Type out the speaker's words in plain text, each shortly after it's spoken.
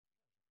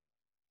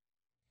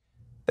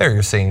There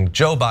you're seeing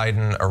Joe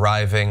Biden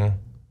arriving,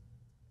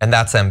 and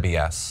that's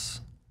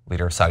MBS,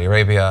 leader of Saudi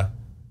Arabia,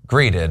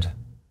 greeted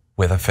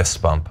with a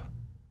fist bump.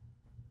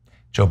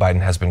 Joe Biden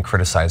has been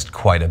criticized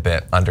quite a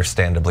bit,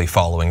 understandably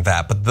following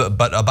that.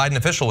 But a Biden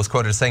official was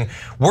quoted as saying,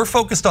 "We're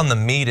focused on the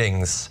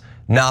meetings,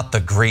 not the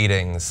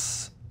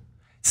greetings."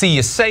 See,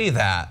 you say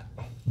that,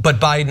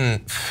 but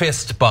Biden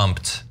fist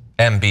bumped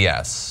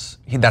MBS.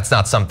 That's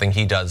not something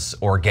he does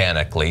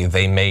organically.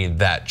 They made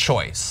that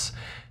choice.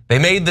 They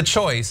made the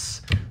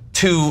choice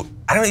to,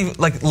 I don't even,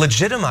 like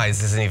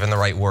legitimize isn't even the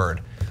right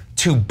word,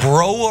 to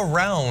bro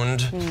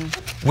around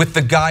with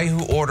the guy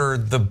who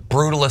ordered the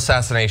brutal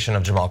assassination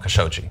of Jamal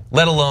Khashoggi,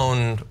 let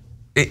alone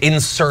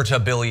insert a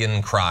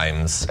billion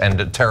crimes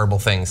and terrible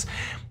things.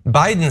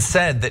 Biden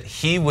said that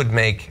he would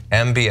make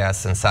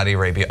MBS and Saudi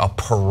Arabia a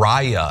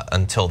pariah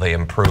until they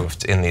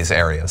improved in these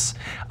areas.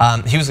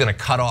 He was gonna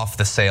cut off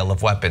the sale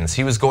of weapons.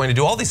 He was going to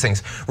do all these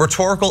things,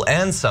 rhetorical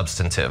and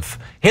substantive.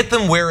 Hit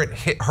them where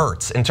it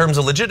hurts in terms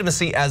of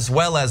legitimacy as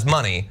well as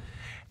money.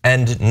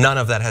 And none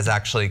of that has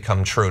actually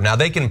come true. Now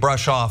they can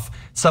brush off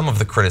some of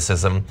the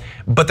criticism,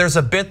 but there's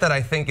a bit that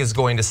I think is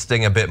going to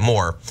sting a bit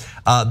more.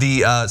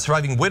 The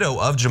surviving widow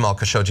of Jamal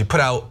Khashoggi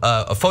put out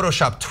a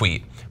Photoshop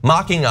tweet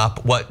mocking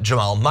up what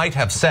Jamal might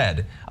have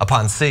said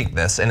upon seeing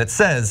this. And it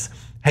says,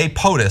 "Hey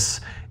POTUS,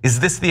 is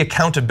this the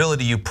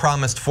accountability you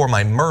promised for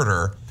my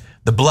murder?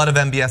 The blood of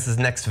MBS's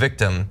next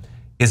victim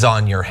is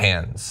on your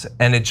hands."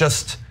 And it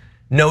just,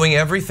 knowing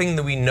everything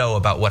that we know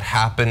about what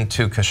happened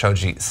to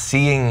Khashoggi,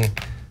 seeing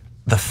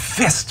the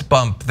fist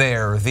bump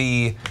there,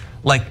 the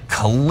like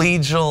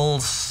collegial,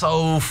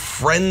 so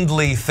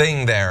friendly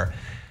thing there.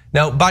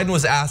 Now, Biden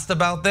was asked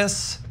about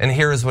this, and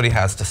here is what he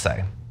has to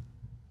say.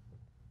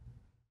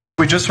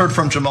 We just heard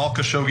from Jamal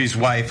Khashoggi's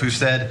wife, who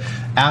said,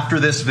 after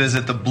this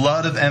visit, the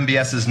blood of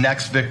MBS's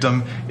next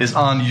victim is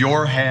on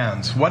your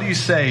hands. What do you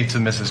say to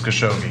Mrs.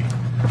 Khashoggi?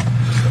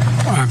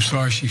 I'm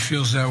sorry she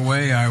feels that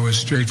way. I was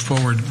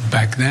straightforward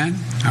back then.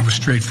 I was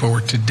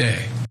straightforward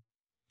today.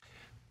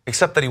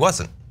 Except that he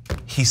wasn't.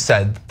 He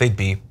said they'd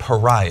be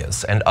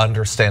pariahs, and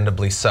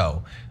understandably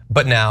so.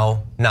 But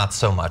now, not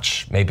so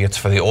much. Maybe it's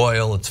for the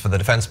oil, it's for the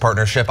defense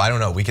partnership. I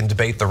don't know, we can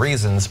debate the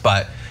reasons,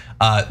 but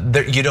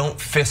you don't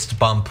fist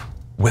bump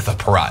with a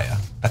pariah.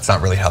 That's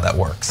not really how that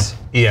works.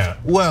 Yeah,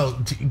 well,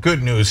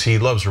 good news, he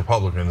loves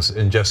Republicans,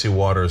 and Jesse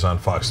Waters on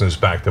Fox News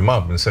backed him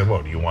up and said,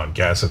 well, do you want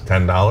gas at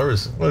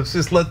 $10? Let's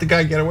just let the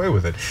guy get away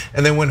with it.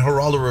 And then when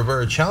Geraldo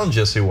Rivera challenged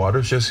Jesse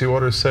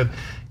Waters said,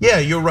 yeah,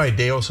 you're right,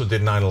 they also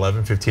did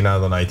 9/11, 15 out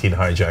of the 19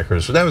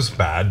 hijackers. So that was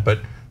bad, but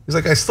he's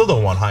like, I still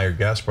don't want higher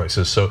gas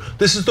prices. So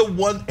this is the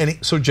one, and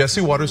so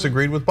Jesse Waters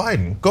agreed with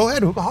Biden. Go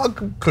ahead,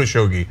 hug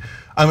Khashoggi.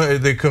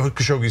 The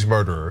Khashoggi's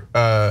murderer,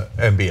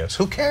 MBS.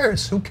 Who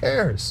cares? Who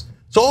cares?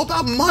 It's all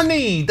about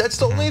money. That's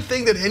the only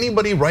thing that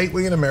anybody right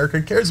wing in America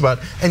cares about.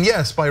 And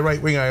yes, by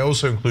right wing, I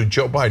also include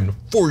Joe Biden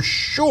for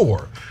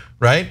sure,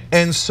 right?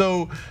 And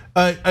so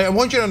I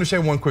want you to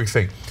understand one quick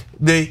thing.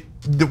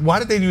 Why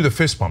did they do the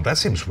fist bump? That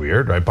seems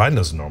weird, right? Biden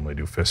doesn't normally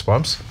do fist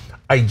bumps.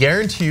 I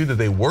guarantee you that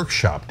they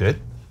workshopped it.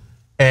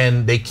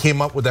 And they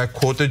came up with that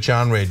quote that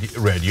John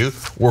read you.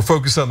 We're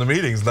focused on the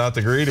meetings, not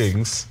the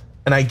greetings.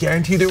 And I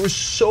guarantee they were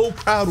so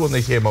proud when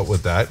they came up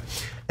with that.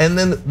 And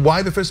then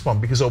why the fist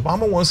bump? Because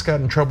Obama once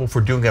got in trouble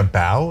for doing a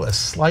bow, a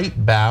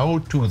slight bow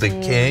to the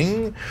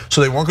king.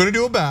 So they weren't gonna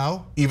do a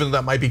bow, even though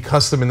that might be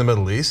custom in the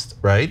Middle East,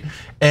 right?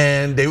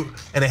 And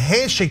a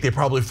handshake, they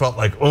probably felt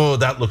like, oh,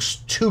 that looks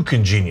too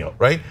congenial,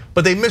 right?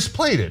 But they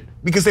misplayed it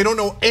because they don't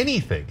know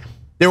anything.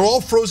 They were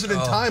all frozen in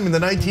time in the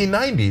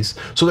 1990s.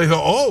 So they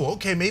thought, oh,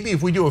 okay, maybe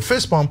if we do a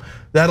fist bump,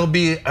 that'll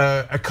be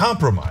a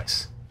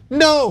compromise.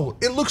 No,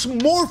 it looks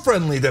more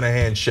friendly than a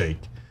handshake.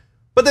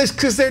 But that's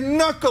because they're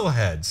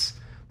knuckleheads.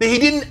 He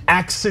didn't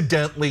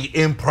accidentally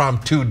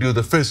impromptu do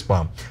the fist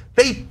bump.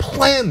 They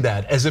planned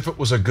that as if it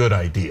was a good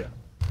idea.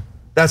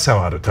 That's how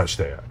out of touch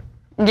they are.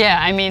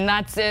 Yeah, I mean,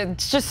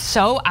 it's just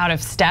so out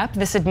of step,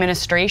 this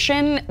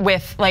administration,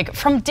 with like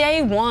from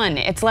day one.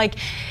 It's like,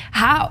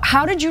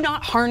 how did you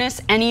not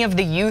harness any of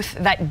the youth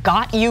that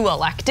got you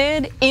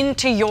elected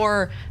into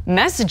your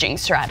messaging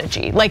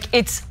strategy? Like,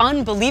 it's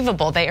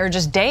unbelievable. They are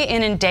just day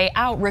in and day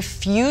out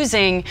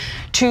refusing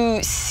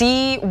to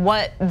see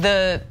what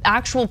the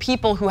actual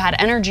people who had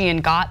energy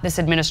and got this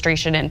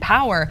administration in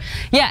power.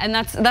 Yeah, and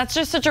that's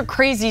just such a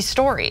crazy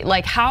story.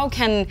 Like, how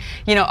can,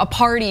 a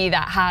party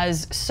that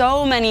has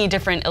so many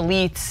different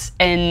elites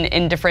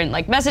in different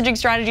like messaging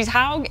strategies,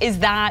 how is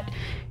that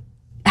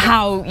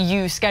how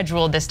you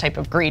schedule this type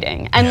of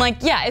greeting? And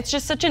it's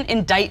just such an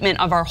indictment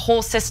of our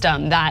whole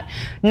system that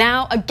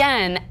now,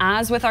 again,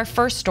 as with our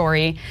first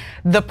story,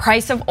 the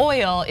price of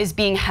oil is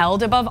being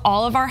held above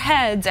all of our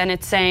heads, and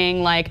it's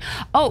saying like,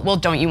 oh, well,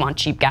 don't you want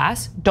cheap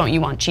gas? Don't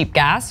you want cheap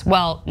gas?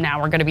 Well, now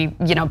we're gonna be,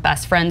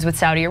 best friends with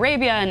Saudi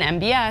Arabia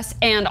and MBS,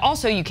 and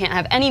also you can't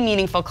have any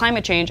meaningful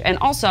climate change, and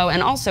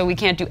also we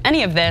can't do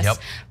any of this.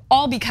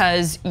 All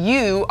because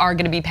you are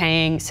gonna be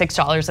paying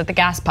 $6 at the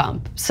gas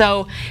pump.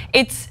 So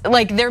it's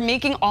like they're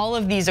making all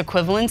of these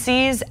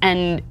equivalencies,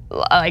 and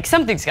like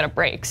something's gonna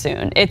break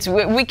soon.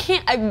 We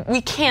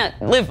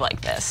can't live like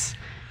this.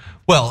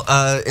 Well,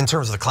 in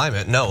terms of the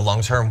climate, no,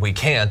 long term we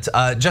can't.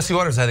 Jesse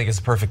Waters, I think, is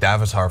a perfect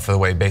avatar for the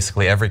way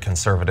basically every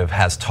conservative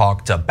has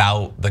talked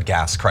about the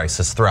gas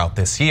crisis throughout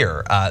this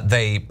year.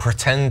 They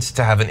pretend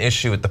to have an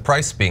issue with the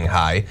price being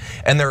high,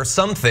 and there are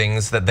some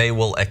things that they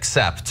will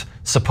accept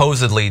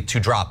supposedly to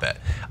drop it.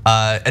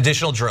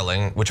 Additional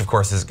drilling, which of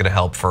course is gonna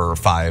help for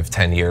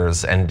 5-10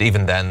 years, and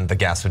even then the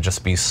gas would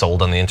just be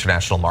sold on the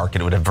international market.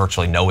 It would have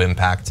virtually no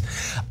impact.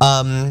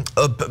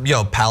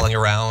 Palling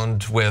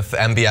around with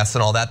MBS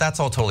and all that, that's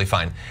all totally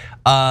fine.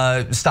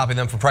 Stopping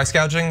them from price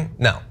gouging?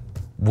 No.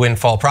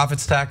 Windfall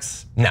profits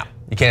tax? No,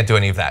 you can't do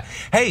any of that.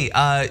 Hey,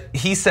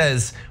 he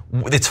says,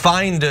 it's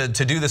fine to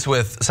do this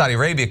with Saudi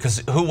Arabia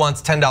because who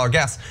wants $10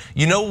 gas?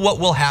 You know what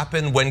will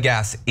happen when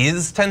gas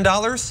is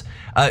 $10?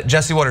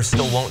 Jesse Waters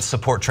still won't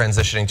support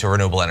transitioning to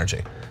renewable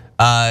energy.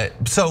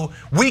 So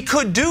we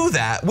could do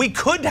that. We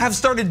could have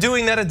started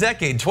doing that a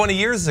decade, 20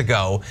 years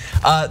ago.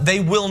 They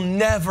will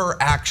never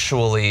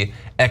actually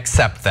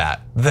accept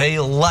that. They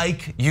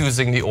like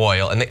using the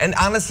oil, and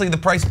honestly, the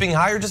price being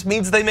higher just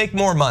means they make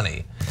more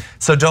money.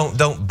 So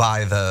don't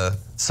buy the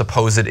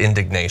supposed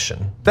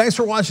indignation. Thanks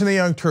for watching the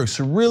Young Turks.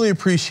 Really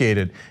appreciate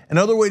it.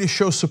 Another way to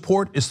show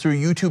support is through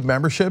YouTube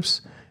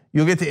memberships.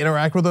 You'll get to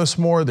interact with us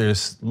more.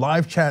 There's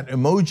live chat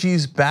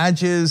emojis,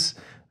 badges.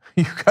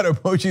 You've got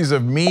emojis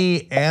of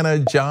me, Anna,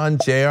 John,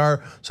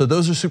 JR. So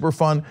those are super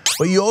fun.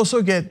 But you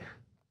also get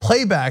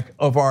playback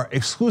of our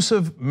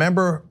exclusive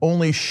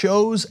member-only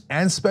shows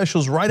and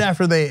specials right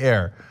after they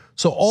air.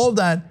 So all of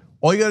that,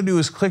 all you gotta do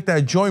is click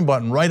that join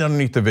button right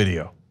underneath the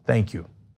video. Thank you.